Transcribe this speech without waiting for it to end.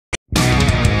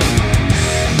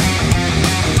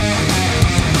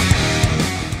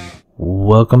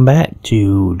welcome back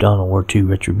to Dawn of War 2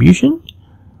 Retribution.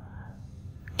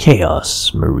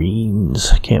 Chaos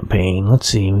Marines campaign. Let's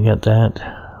see, we got that.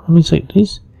 Let me see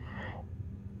these.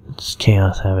 It's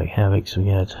Chaos, Havoc, so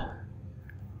we got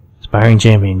Aspiring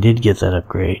Champion. Did get that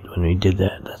upgrade when we did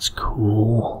that. That's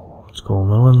cool. That's cool.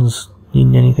 No one's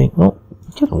needing anything. Well,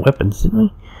 we got the weapons, didn't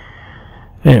we?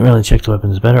 I didn't really check the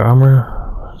weapons. Better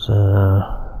armor?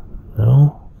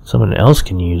 No. Someone else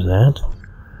can use that.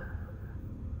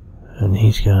 And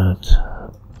he's got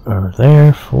armor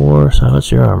there, 4. So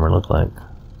what's your armor look like?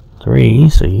 3,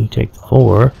 so you take the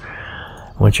 4.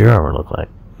 What's your armor look like?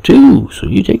 2, so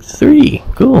you take the 3.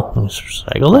 Cool. Let's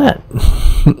recycle that.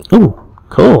 Ooh,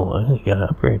 cool. I think you got an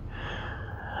upgrade.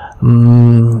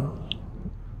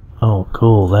 Oh,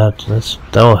 cool. That'll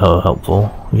be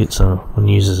helpful. We get some when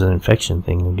he uses an infection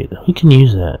thing. We can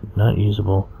use that. Not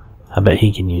usable. I bet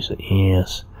he can use it.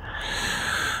 Yes.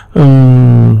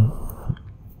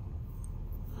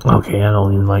 Okay, I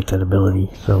don't even like that ability.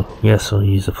 So yes, I'll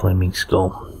use the flaming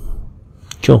skull.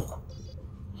 Cool.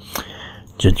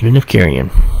 Judgment of Carrion.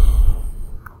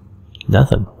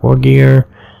 Nothing. War gear.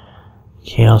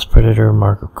 Chaos Predator,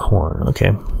 Mark of Corn.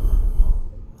 Okay.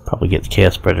 Probably get the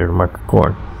Chaos Predator, Mark of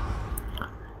Corn.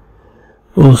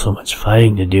 Oh, so much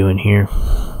fighting to do in here.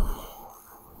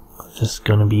 Is this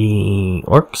gonna be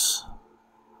orcs?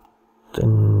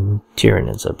 Then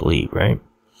Tyranids, I believe, right?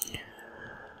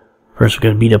 First, we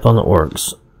gotta beat up on the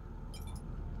orcs.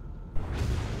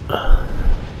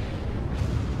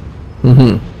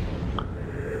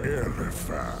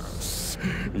 Eliphas,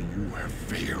 you have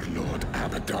failed Lord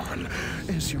Abaddon,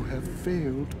 as you have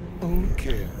failed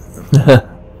Olkir.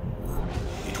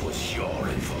 It was your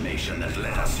information that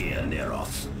led us here,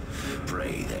 Neroth.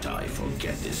 Pray that I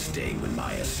forget this day when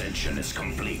my ascension is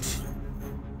complete.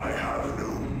 I have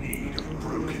no need of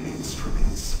broken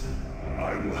instruments.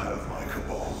 I will have my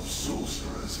cabal of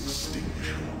sorcerers extinguish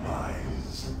your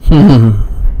minds.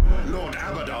 Lord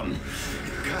Abaddon,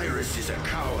 Kyrus is a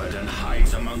coward and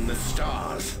hides among the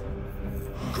stars.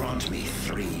 Grant me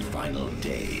 3 final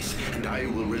days, and I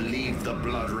will relieve the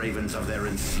Blood Ravens of their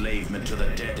enslavement to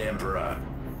the dead Emperor.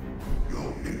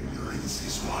 Your ignorance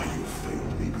is why you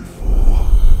failed me before.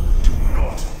 Do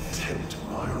not tempt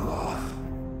my wrath.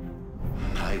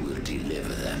 I will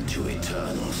deliver them to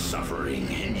eternal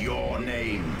suffering in your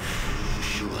name.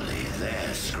 Surely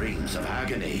their screams of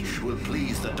agony will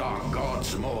please the dark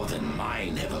gods more than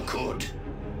mine ever could.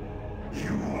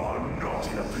 You are not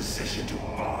in a position to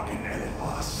bargain,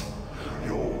 Eliphas.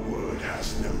 Your word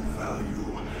has no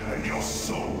value, and your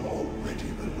soul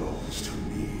already belongs to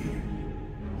me.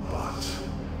 But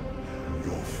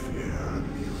your fear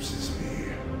amuses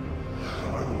me.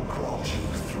 I will grant you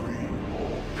 3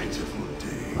 more pitiful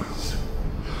days.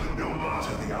 No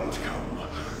matter the outcome,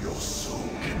 your soul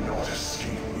cannot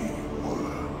escape me,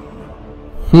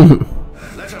 worm.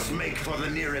 Let us make for the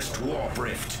nearest warp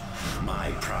rift.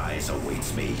 My prize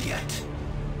awaits me yet.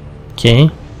 Okay.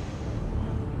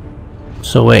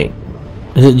 So wait,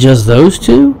 is it just those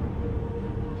 2?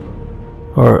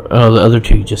 Or oh, the other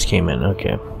 2 just came in.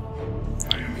 Okay.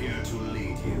 I am here to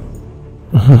lead you.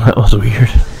 That was weird.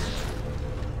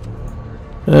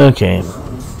 Okay.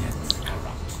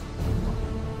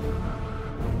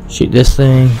 Shoot this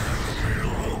thing.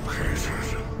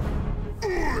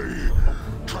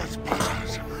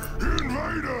 Trespassers,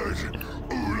 invaders,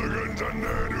 hooligans and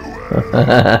ne'er-do-wells.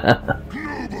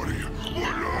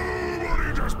 Nobody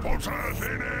just puts a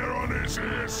thin air on this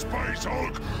here space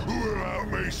hulk without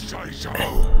me say so.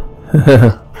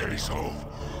 Piss off,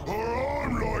 or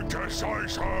I'm like to say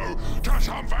so to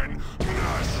something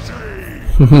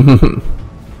nasty.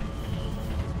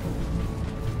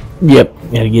 Yep,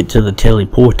 gotta get to the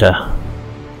teleporter.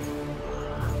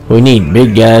 We need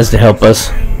big guys to help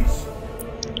us.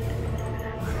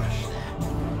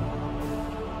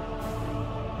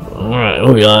 Alright,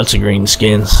 we got lots of green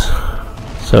skins.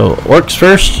 So, orcs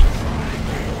first.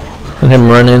 Let him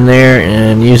run in there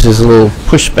and use his little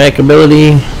pushback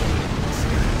ability.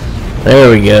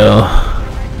 There we go.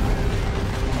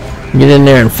 Get in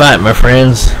there and fight, my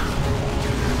friends.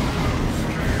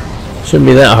 Shouldn't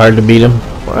be that hard to beat him.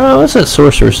 Wow, what's that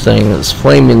sorcerer's thing? That's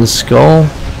flaming skull.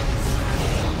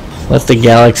 Let the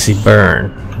galaxy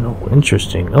burn. Oh,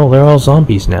 interesting. Oh, they're all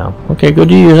zombies now. Okay, go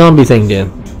do your zombie thing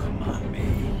then.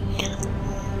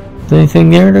 Is anything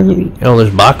there? Oh,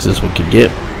 there's boxes we could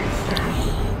get.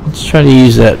 Let's try to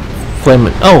use that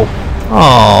flaming. Oh,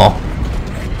 oh,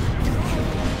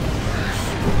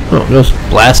 goes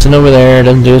blasting over there.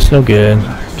 Doesn't do us no good.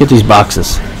 Get these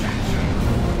boxes.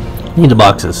 Need the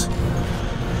boxes.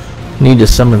 Need to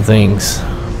summon things.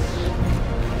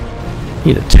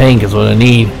 Need a tank is what I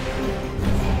need.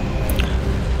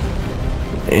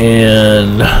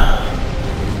 And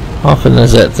often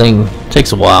as that thing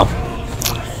takes a while.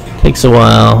 Takes a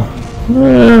while.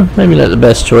 Maybe not the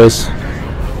best choice,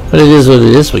 but it is what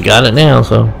it is. We got it now,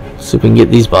 so see if we can get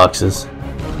these boxes.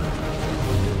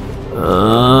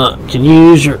 Can you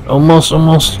use your almost?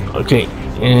 Okay,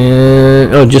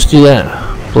 and oh, just do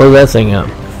that. Blow that thing up.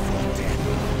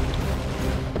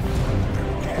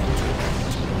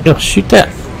 Yo, shoot that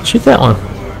one.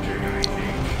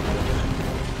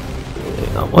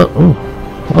 What?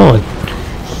 Oh,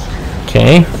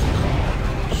 okay.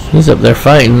 He's up there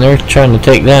fighting. They're trying to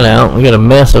take that out. We got a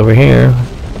mess over here.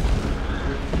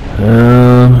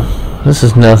 This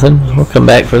is nothing. We'll come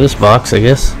back for this box, I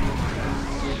guess.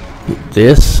 Get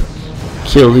this.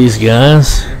 Kill these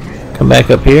guys. Come back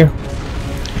up here.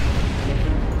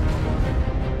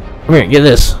 Come here, get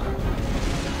this.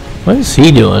 What is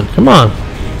he doing? Come on.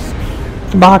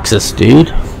 Boxes, dude.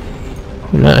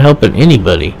 You're not helping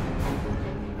anybody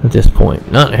at this point.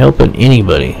 Not helping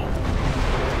anybody.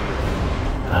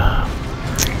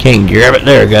 Can't grab it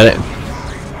there, got it.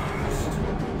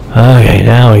 Okay,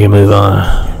 now we can move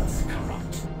on.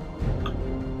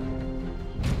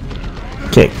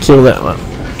 Okay, kill that one.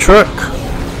 Truck.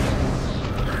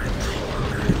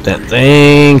 Get that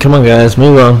thing. Come on, guys,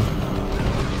 move on.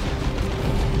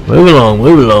 Move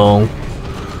along.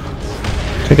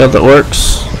 Take out the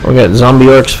orcs. We got zombie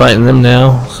orcs fighting them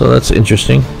now, so that's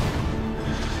interesting.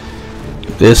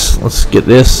 Get this. Let's get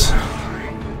this.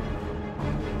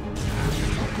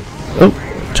 Oh,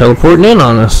 teleporting in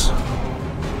on us.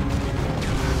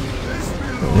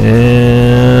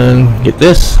 And get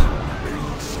this.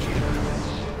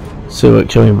 So what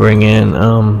can we bring in?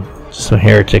 Just some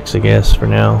heretics, I guess, for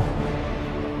now.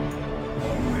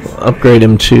 We'll upgrade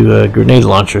them to grenade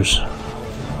launchers.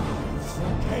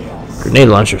 Grenade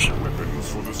launchers.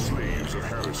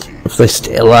 If they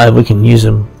stay alive, we can use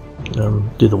them.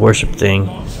 Do the worship thing.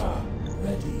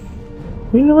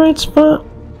 We in the right spot?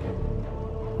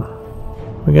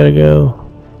 We gotta go.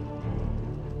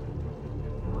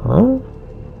 Huh?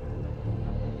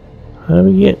 How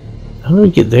do we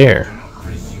get there?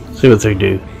 See what they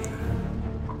do.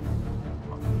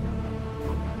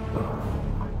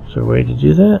 Is there a way to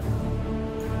do that?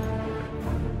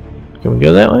 Can we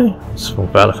go that way? So we're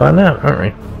about to find out, aren't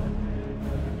we?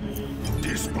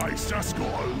 This place just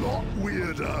got a lot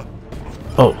weirder.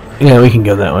 Oh, yeah, we can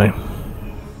go that way.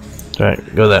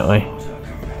 Alright, go that way.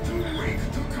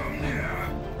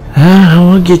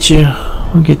 We'll get you.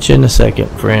 We'll get you in a second,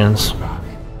 friends.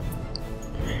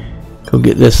 Go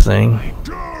get this thing.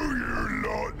 Do you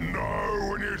not know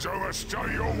when you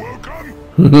overstay your welcome?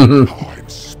 I'm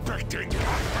expecting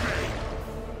company.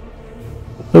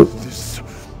 Oh. This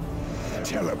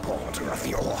teleporter of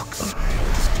the orcs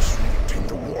is disrupting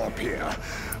the warp here.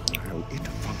 How it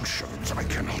functions, I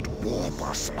cannot warp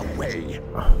us away.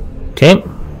 Okay.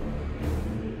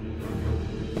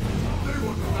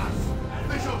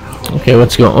 Okay,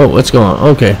 what's going on? Oh, what's going on?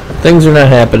 Okay. Things are not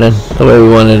happening the way we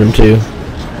wanted them to.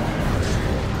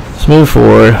 Let's move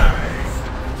forward.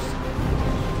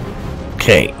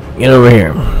 Okay, get over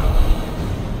here.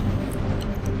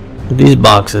 Get these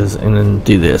boxes and then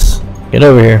do this. Get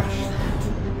over here.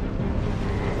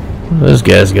 Where are those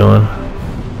guys going?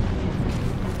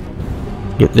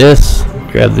 Get this.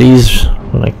 Grab these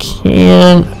when I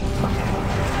can.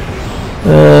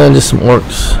 Just some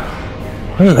orcs.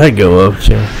 Where did that go up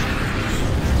to?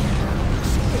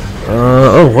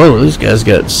 Oh, whoa, these guys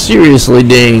got seriously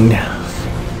dinged.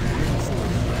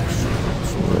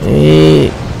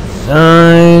 8,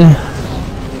 9.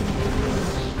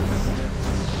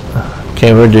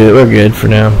 Okay, we're good for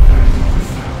now.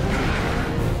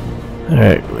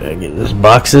 Alright, we gotta get these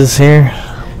boxes here.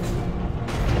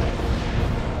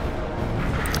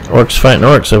 Orcs fighting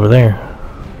orcs over there.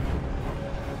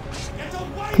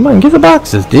 Come on, get the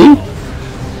boxes, dude.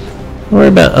 Don't worry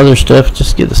about other stuff,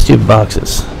 just get the stupid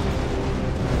boxes.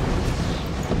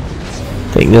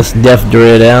 Take this death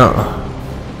dread out.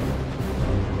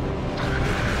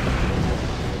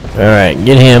 Alright,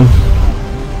 get him.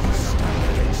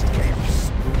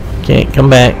 Okay, come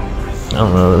back. I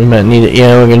don't know, we might need it.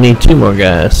 Yeah, we're gonna need 2 more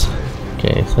guys.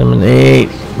 Okay, 7, 8,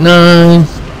 9.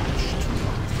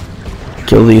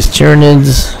 Kill these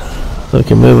Tyranids so we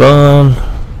can move on.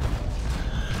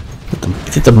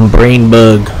 Get the brain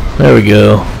bug. There we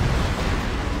go.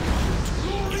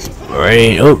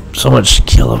 Right. Oh, so much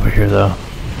kill over here though.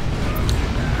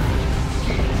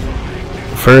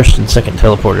 First and second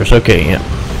teleporters. Okay, yeah.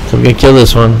 So we're gonna kill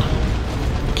this one.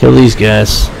 Kill these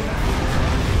guys.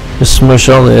 Just smush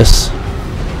all this.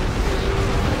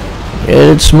 Get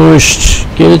it smushed.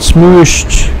 Get it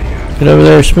smushed. Get over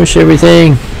there, smush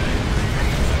everything.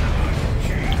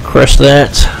 Crush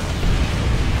that.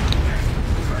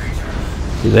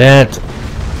 Do that.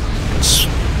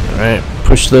 Alright,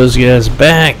 push those guys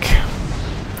back.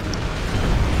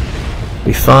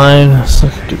 Be fine. Let's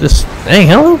look at this. Dang,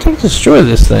 how long did it take to destroy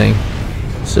this thing?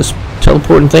 It's just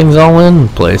teleporting things all in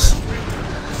place.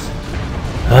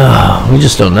 We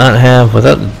just do not have,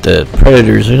 without the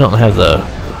predators, we don't have the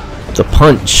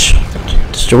punch to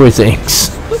destroy things.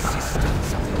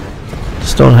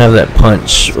 Just don't have that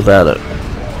punch without it.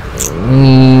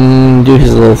 Do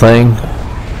his little thing.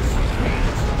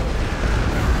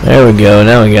 There we go,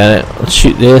 now we got it. Let's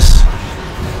shoot this.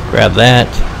 Grab that.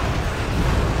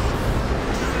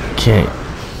 Okay.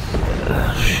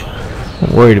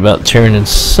 I'm worried about turning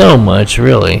so much,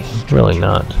 really. Really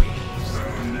not.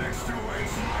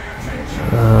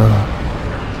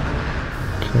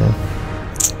 Okay.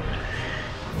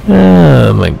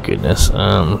 Oh my goodness.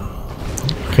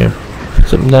 Okay. Put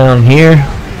something down here.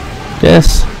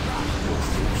 This.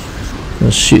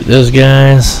 Let's shoot those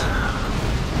guys.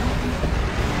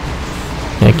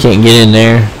 I can't get in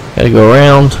there. Gotta go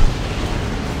around.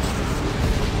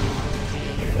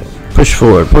 Push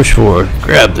forward, push forward.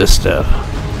 Grab this stuff.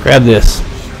 Grab this.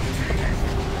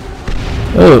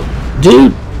 Oh,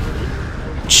 dude.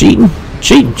 Cheating.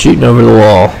 Cheating over the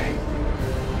wall.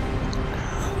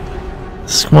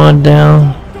 Squad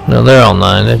down. No, they're all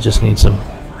 9. They just need some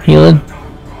healing.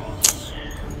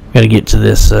 Gotta get to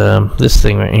this this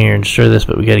thing right here and destroy this,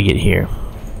 but we gotta get here.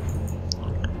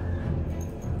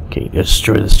 Okay, gotta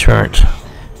destroy this turret.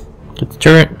 Get the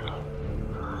turret.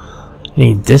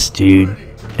 Need this dude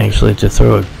actually to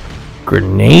throw a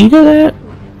grenade at that.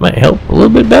 Might help a little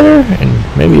bit better,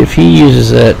 and maybe if he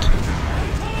uses that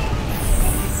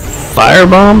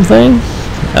firebomb thing,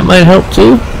 that might help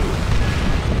too.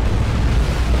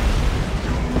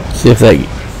 See if that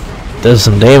does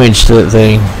some damage to that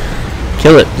thing.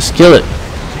 Kill it, just kill it.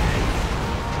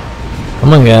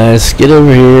 Come on guys, get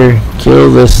over here,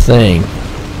 kill this thing.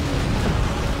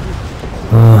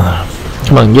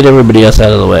 Come on, get everybody else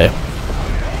out of the way.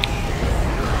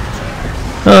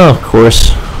 Oh, of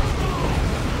course.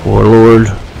 Warlord.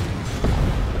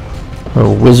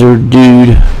 Or wizard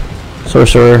dude.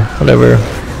 Sorcerer, whatever.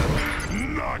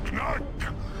 Knock, knock.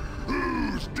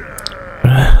 Who's there?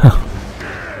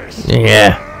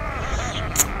 Yeah.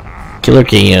 Killer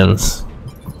cans.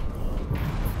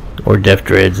 Or Death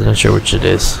Dreads, I'm not sure which it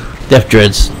is. Death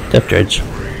Dreads. Death Dreads.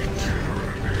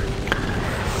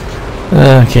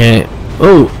 Okay.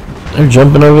 Oh, they're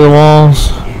jumping over the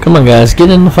walls. Come on guys, get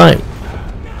in the fight.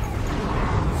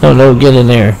 No, get in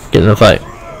there. Get in the fight.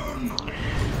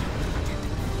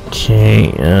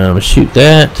 Okay, shoot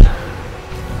that.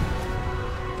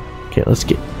 Okay, let's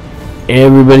get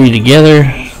everybody together.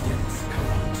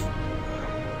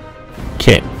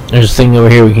 Okay, there's a thing over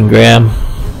here we can grab.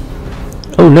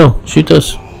 Oh no, shoot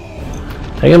those.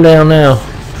 Take them down now.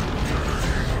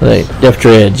 Right, Death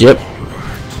Dreads, yep.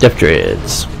 Death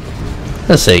Dreads.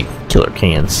 Let's say killer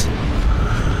cans.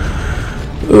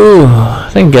 Ooh, I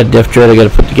think I got Death Dread I gotta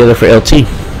put together for LT.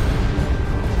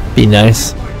 Be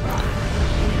nice.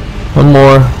 One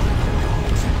more.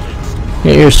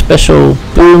 Get your special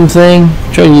boom thing.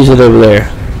 Try to use it over there.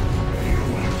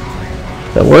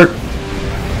 That work?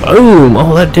 Boom!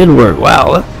 Oh, that did work.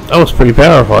 Wow, that was pretty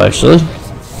powerful actually.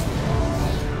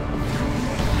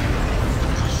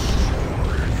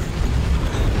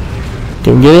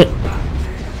 Can we get it?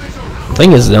 I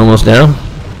think it's almost down.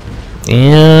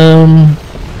 And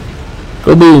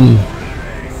go boom.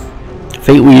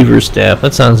 Fate Weaver staff.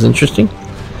 That sounds interesting.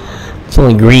 It's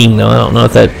only green though. I don't know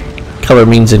if that color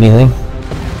means anything.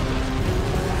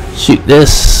 Shoot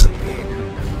this.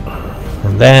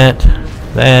 And that.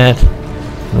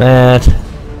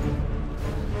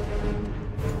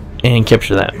 And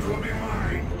capture that.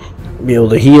 Be able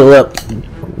to heal up,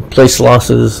 place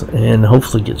losses, and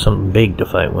hopefully get something big to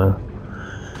fight with.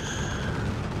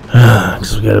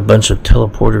 Because we got a bunch of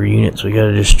teleporter units we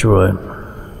gotta destroy.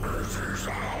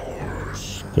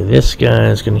 Okay, this guy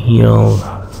is gonna heal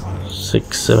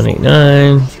 6, 7, 8,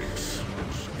 9.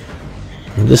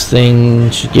 And this thing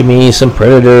should give me some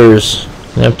predators.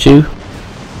 I have 2.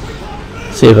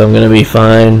 See if I'm gonna be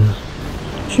fine.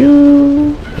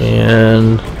 Shoo.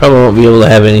 And probably won't be able to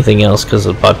have anything else because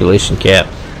of the population cap.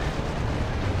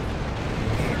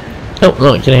 Oh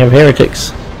no, can I have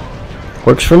heretics?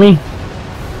 Works for me.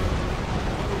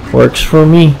 Works for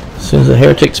me. As soon as the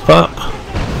heretics pop,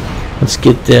 let's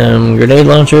get them grenade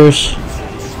launchers.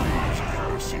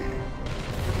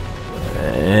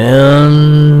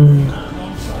 And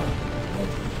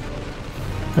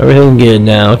everything good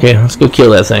now. Okay, let's go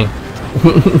kill that thing.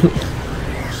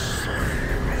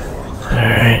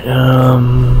 Alright,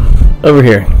 Over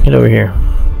here. Get over here.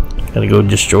 Gotta go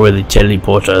destroy the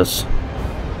teleporters.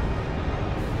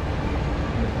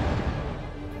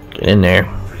 Get in there.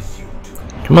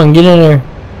 Come on, get in there.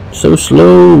 So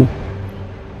slow.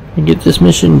 And get this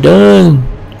mission done.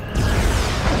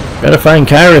 Gotta find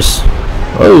Kairos.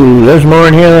 Oh, there's more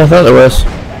in here than I thought there was.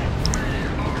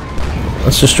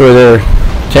 Let's destroy their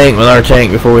tank with our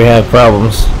tank before we have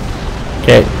problems.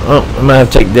 Okay, oh, I might have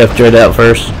to take Death Dread out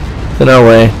first. It's in our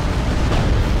way.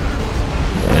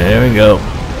 There we go.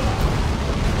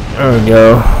 There we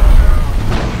go.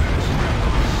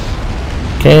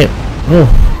 Okay, oh,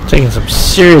 taking some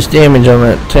serious damage on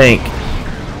that tank.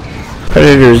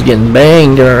 Predator's getting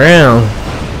banged around.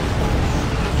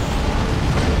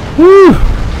 Woo!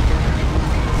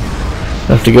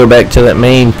 Have to go back to that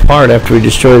main part after we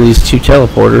destroy these two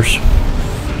teleporters.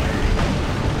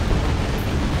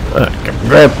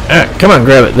 Come on,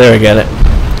 grab it. There, I got it.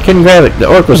 Couldn't grab it. The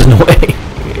orc was in the way.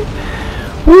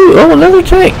 Woo! Oh, another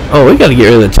tank. Oh, we gotta get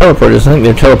rid of the teleporters. I think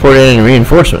they're teleporting in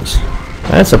reinforcements.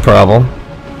 That's a problem.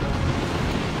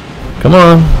 Come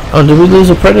on. Oh, did we lose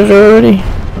a predator already?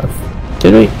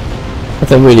 Did we? I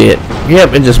think we did.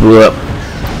 Yep, it just blew up.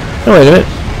 Oh, wait a minute.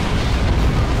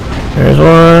 There's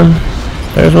one.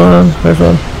 There's one. There's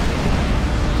one.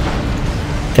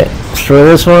 Okay, destroy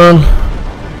this one.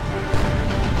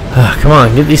 Come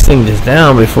on, get these things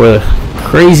down before the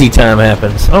crazy time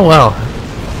happens. Oh wow,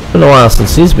 it's been a while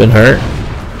since he's been hurt.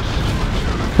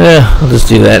 Yeah, I'll just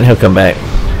do that and he'll come back.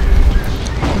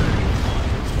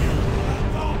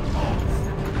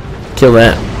 Kill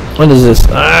that. What is this?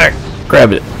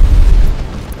 Grab it.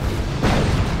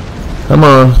 Come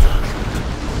on.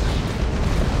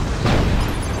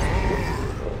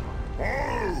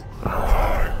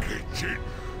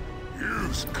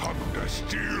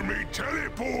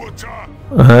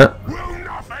 Well,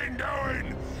 nothing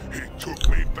doing. It took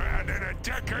me bad than a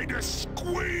decade to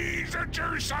squeeze the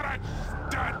juice out of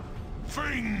that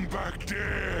thing back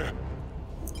there.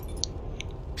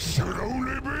 Should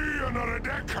only be another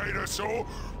decade or so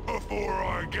before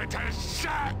I get to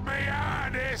sack me out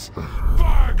of this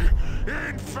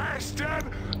bug-infested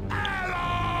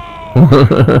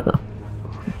alloy.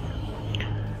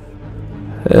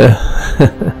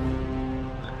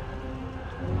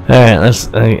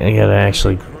 Alright, I gotta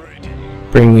actually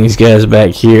bring these guys back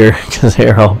here because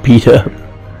they're all beat up.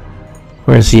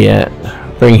 Where's he at?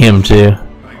 Bring him too.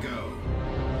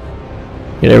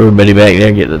 Get everybody back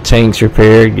there, get the tanks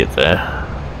repaired, get the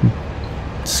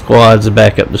squads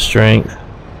back up to strength.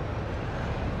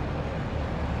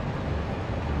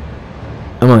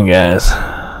 Come on, guys.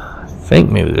 I think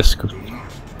maybe there's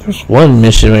one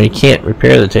mission where you can't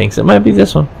repair the tanks. It might be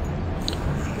this one.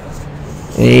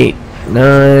 8,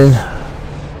 9.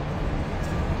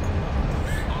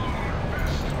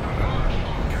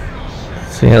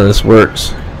 See how this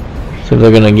works. See if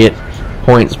they're gonna get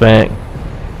points back.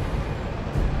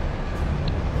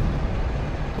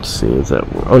 Let's see if that.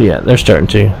 Oh yeah, they're starting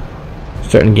to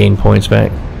gain points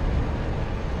back.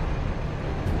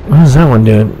 What is that one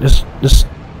doing? Just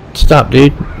stop,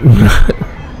 dude.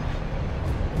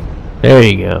 There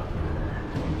you go.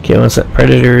 Okay, once that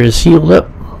predator is healed up,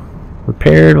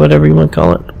 repaired, whatever you want to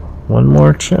call it. One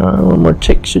more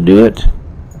tick should do it.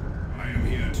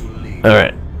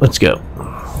 Alright, let's go.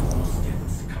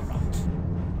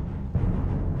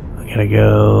 I gotta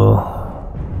go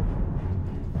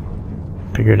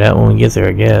figure it out when we get there,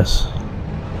 I guess.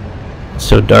 It's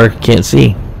so dark, can't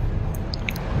see.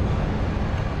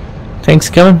 Tanks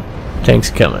coming?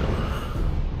 Tanks coming.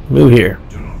 Move here.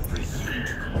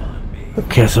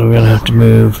 Okay, so we're gonna have to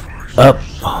move up,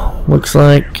 looks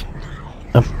like.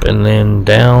 Up and then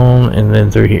down and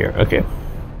then through here. Okay.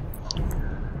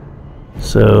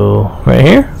 So, right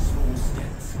here?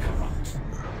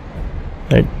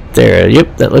 Right there.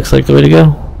 Yep, that looks like the way to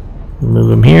go. Move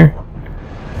them here.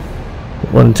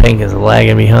 One tank is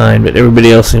lagging behind, but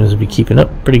everybody else seems to be keeping up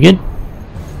pretty good.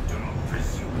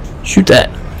 Shoot that.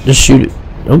 Just shoot it.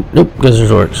 Nope, nope, because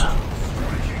there's orcs.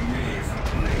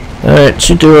 Alright,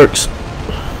 shoot the orcs.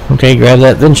 Okay, grab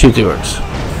that, then shoot the orcs.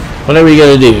 Whatever you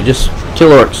gotta do, just kill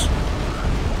orcs.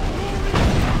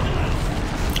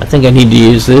 I think I need to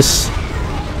use this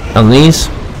on these.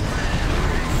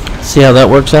 See how that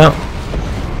works out?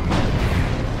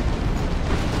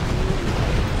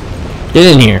 Get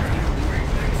in here.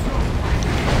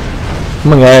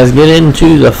 Come on guys, get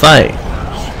into the fight.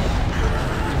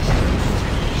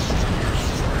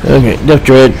 Okay, Death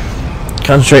Dread.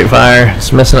 Concentrate fire.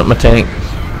 It's messing up my tank.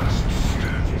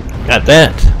 Got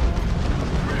that.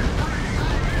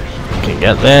 Okay,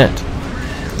 got that.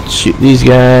 Shoot these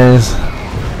guys.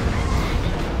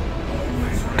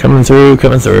 Coming through,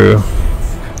 coming through.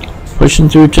 Pushing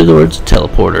through towards the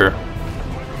teleporter.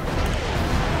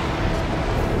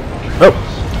 Oh,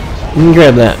 you can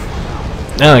grab that.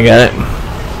 Now I got it.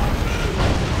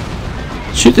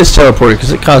 Shoot this teleporter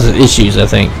because it causes issues, I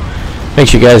think.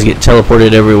 Makes you guys get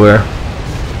teleported everywhere.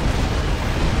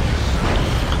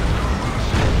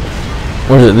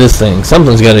 Where's it? This thing?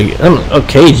 Something's got to get. Oh,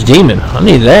 cage demon. I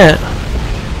need that.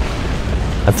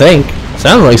 I think.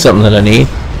 Sounds like something that I need.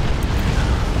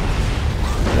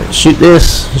 Shoot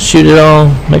this. Shoot it all.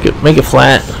 Make it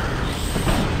flat.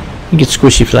 Make it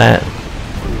squishy flat.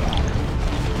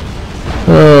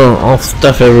 Oh, all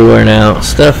stuff everywhere now.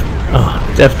 Stuff.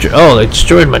 Oh, they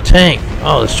destroyed my tank.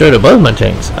 Oh, they destroyed above my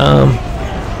tanks.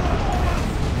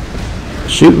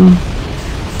 Shooting.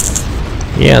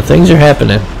 Yeah, things are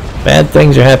happening. Bad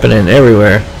things are happening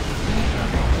everywhere.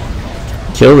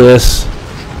 Kill this.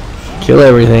 Kill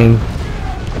everything.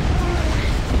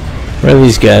 Where are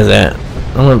these guys at?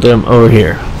 I want them over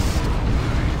here.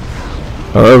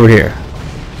 Or over here.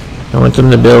 I want them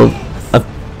to build a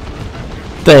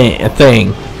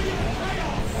thing.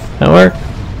 That work?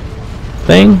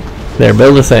 Thing? There,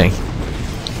 build a thing.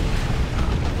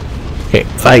 Okay,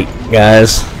 fight,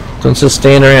 guys. Don't just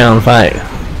stand around, fight.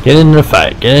 Get into the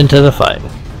fight. Get into the fight.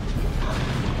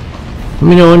 Let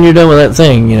me know when you're done with that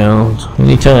thing, you know.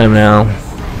 Anytime now.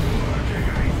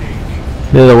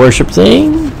 Do the worship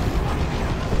thing.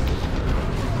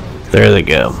 There they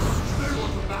go.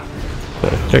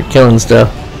 Start killing stuff.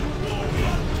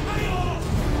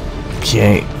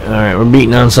 Okay, alright, we're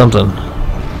beating on something.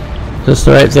 Is this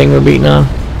the right thing we're beating on?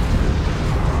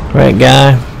 Right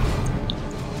guy?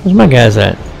 Where's my guys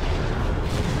at?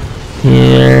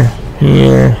 Here,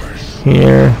 here,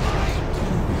 here.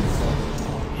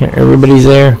 Yeah, everybody's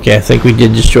there? Okay, I think we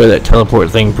did destroy that teleport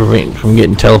thing, prevent from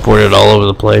getting teleported all over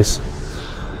the place.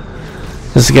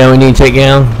 This is the guy we need to take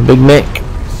down? Big Mick?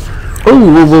 Oh,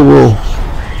 whoa, whoa,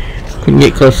 whoa. Couldn't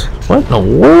get close. What in the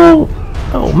world?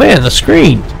 Oh man, the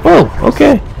screen. Whoa,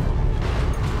 okay.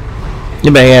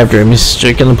 Get back after him. He's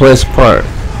striking the place apart.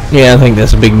 Yeah, I think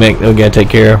that's a Big Mick that we gotta take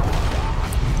care of.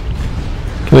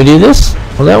 Can we do this?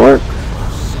 Will that work?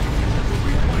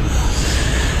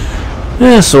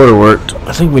 Yeah, it sort of worked.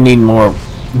 I think we need more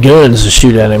guns to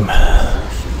shoot at him.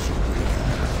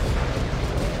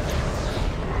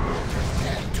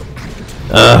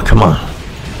 Come on.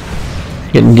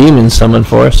 Getting demons summoned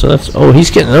for us, so that's. Oh,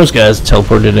 he's getting those guys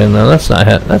teleported in though. That's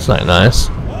not nice.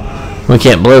 We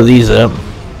can't blow these up.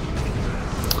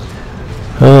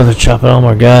 Oh, they're chopping all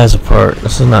my guys apart.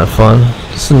 This is not fun.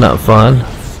 This is not fun.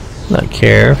 Not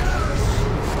care.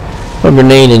 Put a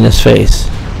grenade in his face.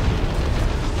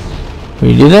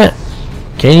 Can you do that?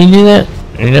 Can you do that?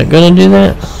 Are you not gonna do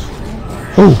that?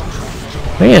 Oh,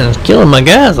 man, it's killing my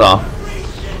guys off.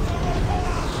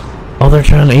 Oh,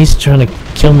 he's trying to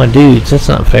kill my dudes. That's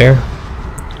not fair.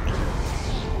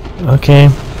 Okay.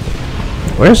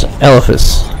 Where's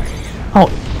Elephas? Oh.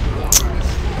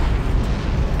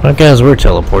 My guys were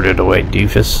teleported away,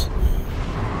 doofus.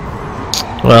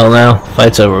 Well, now,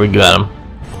 fight's over. We got him.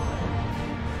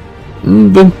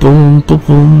 Boom, boom, boom,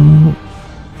 boom.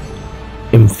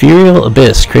 Inferior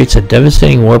Abyss creates a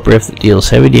devastating warp rift that deals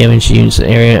heavy damage to units in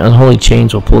the area. Unholy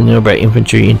chains will pull nearby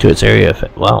infantry into its area.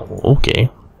 Wow, okay.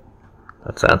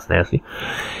 That sounds nasty.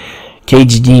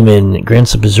 Cage Demon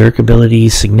grants a berserk ability,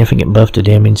 significant buff to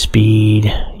damage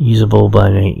speed, usable by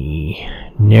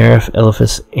Nerf,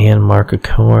 Elephas, and Mark of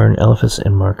Corn, Elephas,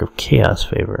 and Mark of Chaos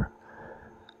favor.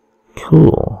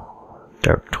 Cool.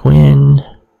 Dark Twin.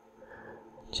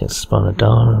 Chance to spawn a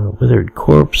dawn, withered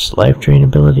corpse, life drain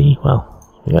ability. Wow,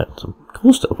 we got some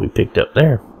cool stuff we picked up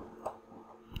there.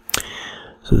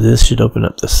 So this should open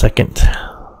up the second.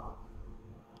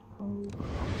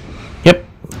 Yep.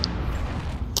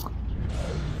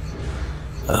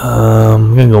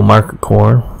 I'm gonna go Mark of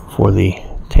Corn for the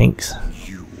tanks.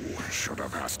 You should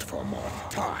have asked for more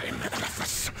time,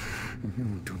 Elephas.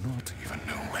 You do not even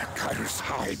know where Kyrus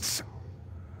hides.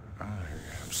 I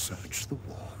have searched the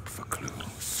warp for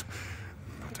clues,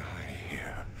 but I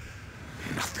hear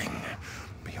nothing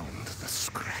beyond the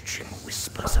scratching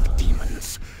whispers of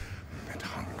demons that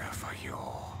hunger for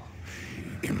your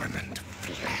imminent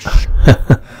flesh.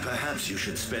 Perhaps you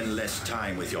should spend less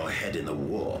time with your head in the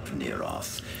warp,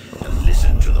 Neroth, and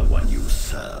listen to the one you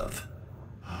serve.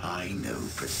 I know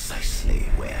precisely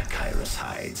where Kyrus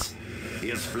hides. He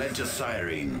has fled to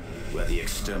Cyrene, where the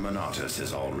Exterminatus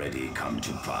has already come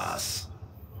to pass.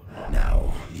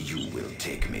 Now, you will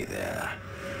take me there.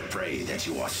 Pray that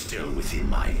you are still within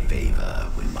my favor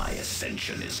when my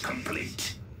ascension is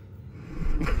complete.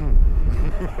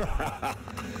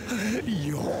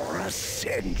 Your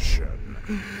ascension.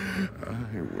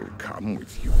 I will come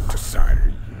with you to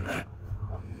Cyrene.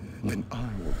 Then I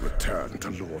will return to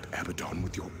Lord Abaddon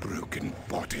with your broken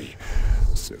body,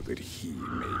 so that he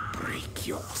may break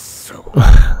your soul.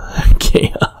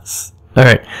 Chaos.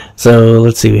 Alright, so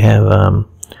let's see, we have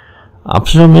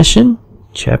optional mission,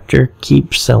 chapter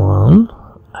Keep Salon.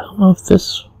 I don't know if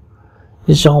this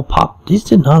all pop. These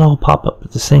did not all pop up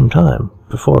at the same time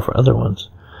before for other ones.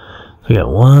 So we got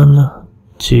 1,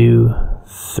 2,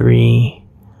 3,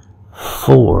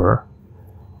 4,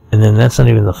 and then that's not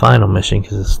even the final mission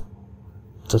because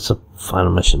that's a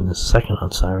final mission. The second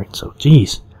on Siren. So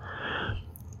geez,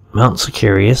 Mount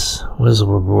Sicarius. What is the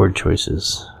reward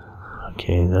choices?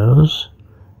 Okay, those.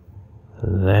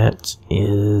 That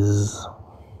is.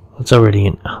 It's already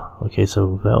in. Okay,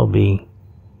 so that'll be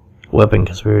weapon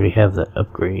because we already have that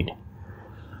upgrade.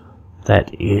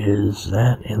 That is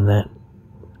that and that.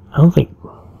 I don't think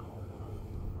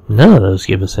none of those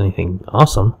give us anything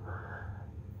awesome.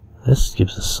 This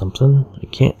gives us something. I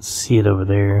can't see it over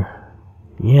there.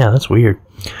 Yeah, that's weird.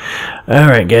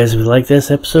 Alright guys, if you like this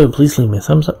episode, please leave me a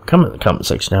thumbs up, comment in the comment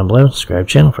section down below, subscribe to the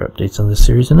channel for updates on this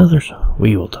series and others.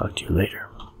 We will talk to you later.